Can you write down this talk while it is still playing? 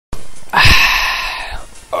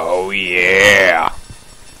Oh yeah!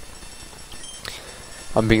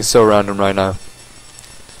 I'm being so random right now.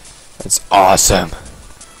 It's awesome.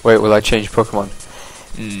 Wait, will I change Pokemon?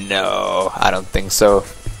 No, I don't think so.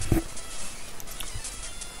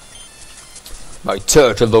 My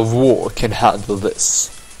turtle of war can handle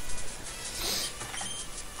this.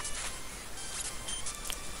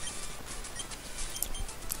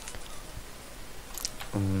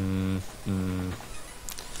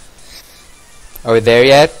 Are we there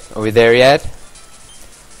yet? Are we there yet?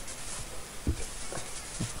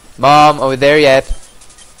 Mom, are we there yet?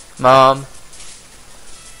 Mom?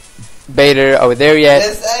 Bader, are we there yet?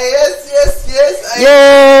 Yes.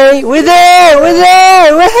 Yay! We're there! We're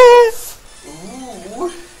there! Woohoo!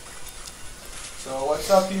 Ooh. So what's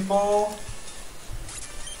up, people?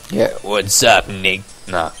 Yeah, what's up, Nick?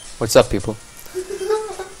 Nah, what's up, people?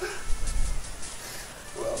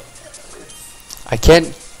 Well, I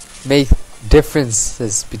can't make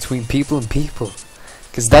differences between people and people,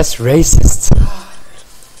 because that's racist.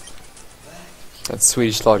 That's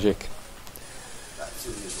Swedish logic. that's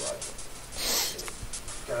really right.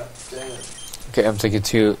 God damn it. Okay, I'm taking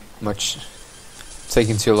too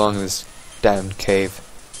long in this damn cave.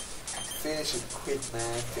 Finish it quick, man.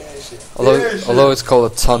 Finish it. Although it's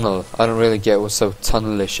called a tunnel, I don't really get what's so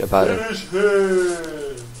tunnelish about it.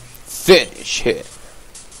 Finish it.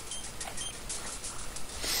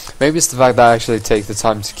 Maybe it's the fact that I actually take the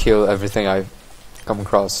time to kill everything I come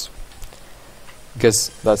across,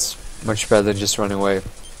 because that's much better than just running away.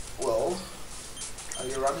 Well, are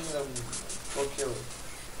you running them? Go kill it.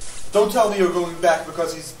 Don't tell me you're going back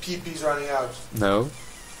because his PP running out. No?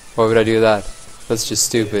 Why would I do that? That's just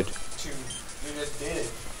stupid. You just did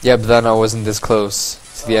it. Yeah, but then I wasn't this close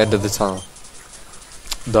to the end of the tunnel.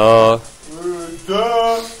 Duh.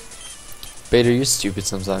 Duh. Bader, you're stupid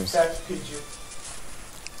sometimes. Fat pigeon.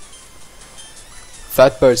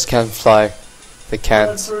 Fat birds can't fly. They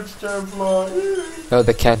can't. Fat birds can't fly. No,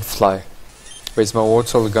 they can't fly. Wait, is my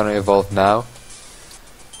Wartortle gonna evolve now?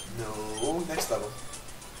 No, next level.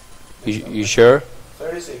 You sure?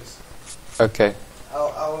 36. Okay.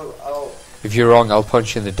 I'll. If you're wrong, I'll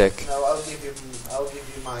punch you in the dick. No, I'll give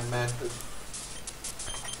you my manhood.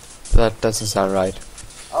 That doesn't sound right.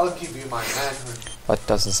 I'll give you my manhood. That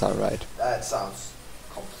doesn't sound right. That sounds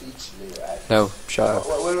completely right. No, shut up.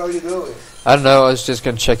 What are you doing? I don't know, I was just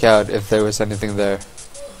gonna check out if there was anything there.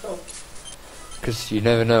 Because you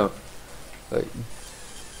never know. Like,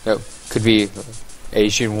 no, could be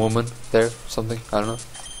Asian woman there, something, I don't know.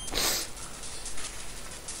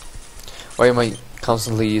 Why am I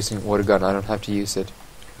constantly using water gun? I don't have to use it.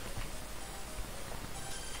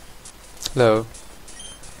 Hello.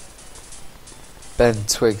 Ben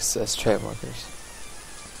Twigs as trademarkers.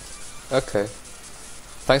 Okay.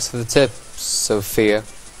 Thanks for the tip, Sophia.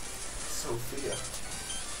 Sophia.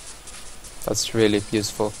 That's really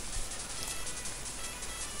useful.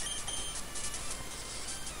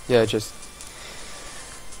 Yeah, just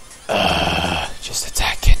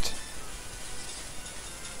attack it.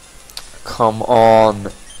 Come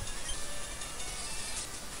on.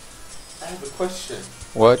 I have a question.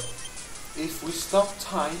 What? If we stop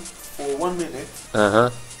time for 1 minute,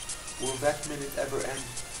 will that minute ever end?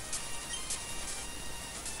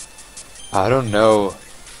 I don't know.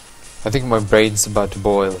 I think my brain's about to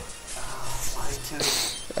boil. Mine too.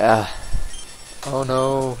 Oh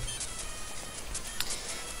no.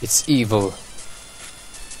 It's evil.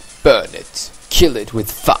 Burn it. Kill it with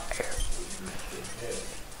fire.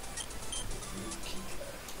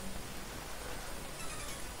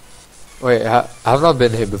 Wait, I've not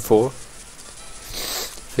been here before.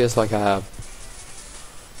 Feels like I have.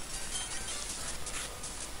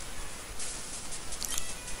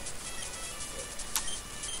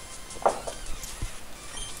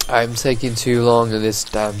 I'm taking too long in this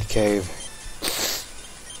damn cave.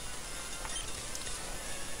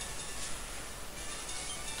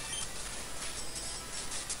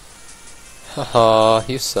 Haha,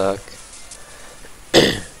 you suck.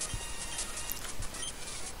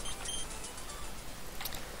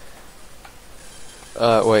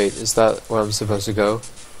 Wait, is that where I'm supposed to go?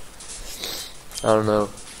 I don't know.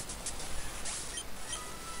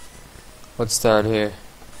 What's down here?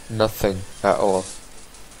 Nothing at all.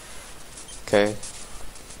 Okay.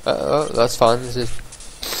 Oh, that's fine. This is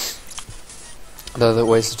another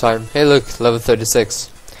waste of time. Hey look, level 36.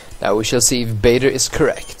 Now we shall see if Bader is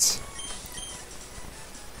correct.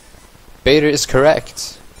 Bader is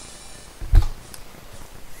correct.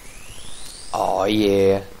 Oh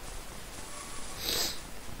yeah.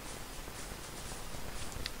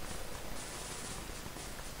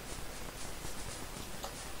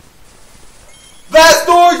 That's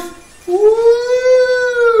noise!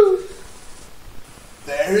 Woo!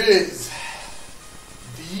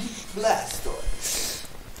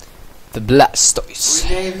 Blastoise.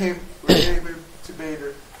 Rename him to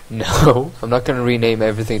Bader. No, I'm not gonna rename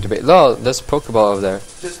everything to Bader. No, there's a Pokeball over there.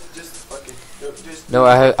 Just fuck it. No,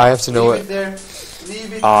 I have to know leave what. it there.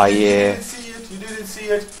 Leave it. Ah, you yeah. didn't see it. You didn't see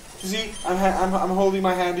it. See, I'm holding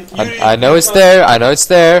my hand. I know it's there. I know it's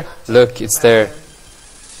there. Look, it's there.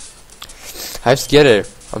 I have to get it.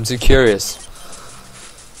 I'm too curious.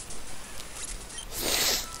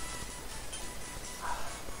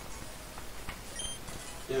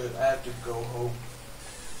 Dude, I have to go home.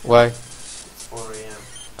 Why? It's 4 a.m.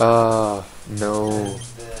 No.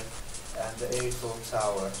 And the Eiffel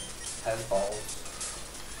Tower has balls.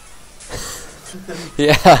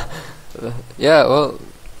 Yeah. Yeah, well,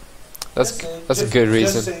 that's a good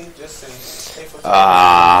reason. Just saying. Eiffel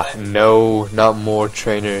Tower. No, not more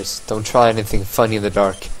trainers. Don't try anything funny in the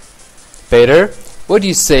dark. Bader, what do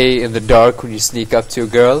you say in the dark when you sneak up to a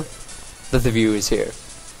girl? Let the viewers hear.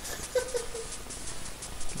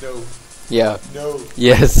 No. Yeah. No.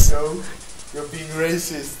 Yes. No. You're being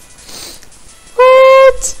racist.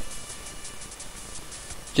 What?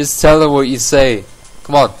 Just tell them what you say.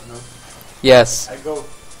 Come on. No. Yes. I go.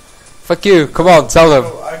 Fuck you. Come on, tell them.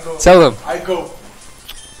 I go. Tell them. I go.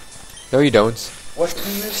 No, you don't. What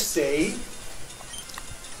do you say?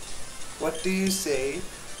 What do you say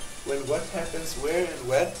when what happens where and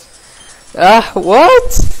what?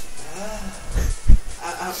 What?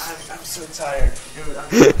 I'm so tired. Dude, I'm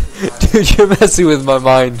so tired. Dude, you're messing with my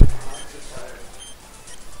mind. I'm so tired.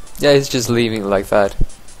 Yeah, he's just leaving like that.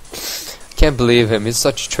 Can't believe him. He's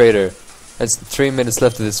such a traitor. There's 3 minutes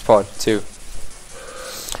left of this part, too.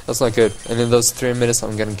 That's not good. And in those 3 minutes,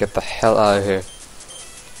 I'm gonna get the hell out of here.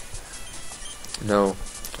 No.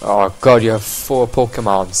 Oh god, you have 4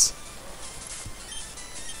 Pokemons.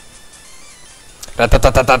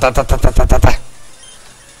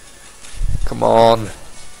 Come on.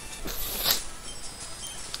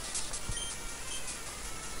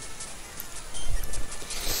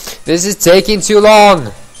 This is taking too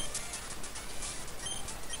long.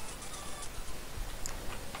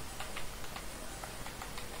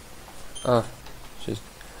 Oh, just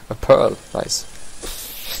a pearl. Nice.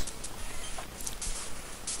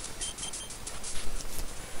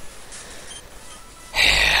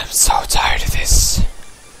 I'm so tired of this.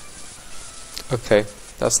 Okay,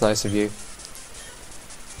 that's nice of you.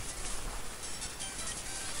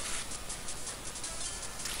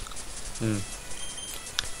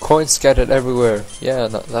 Coins scattered everywhere. Yeah,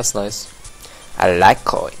 no, that's nice. I like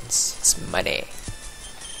coins. It's money.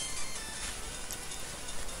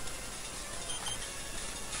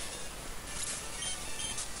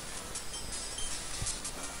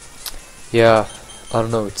 Yeah, I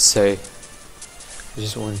don't know what to say. I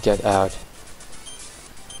just want to get out.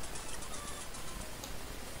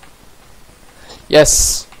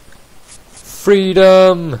 Yes!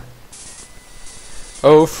 Freedom!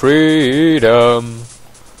 Oh, freedom!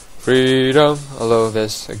 Freedom! Hello,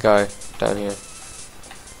 there's a guy down here.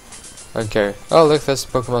 I don't care. Oh, look, there's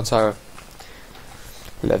Pokemon Tower.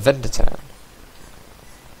 Lavender Town.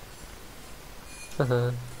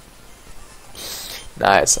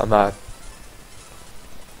 Nice, I'm out.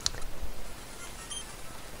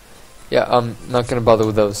 Yeah, I'm not gonna bother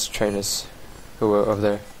with those trainers who were over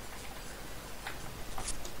there.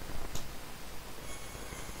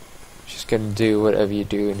 Just gonna do whatever you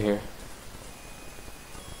do in here.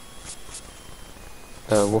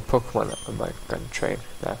 What Pokemon am I gonna train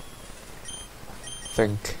now?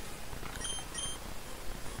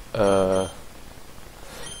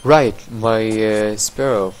 Right, my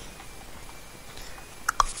Sparrow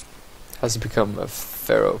has to become a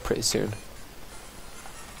Pharaoh pretty soon.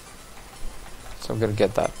 So I'm gonna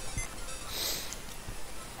get that.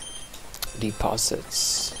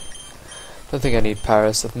 Deposits. Don't think I need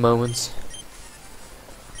Paris at the moment.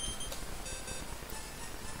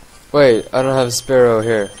 Wait, I don't have a Sparrow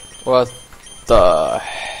here. What the...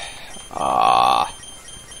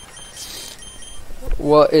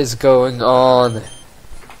 What is going on?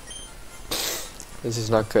 This is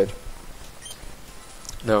not good.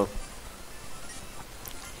 No.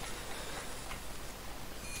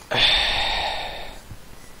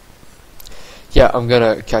 Yeah, I'm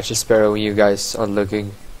gonna catch a Sparrow when you guys are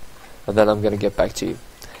looking, and then I'm gonna get back to you.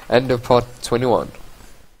 End of part 21.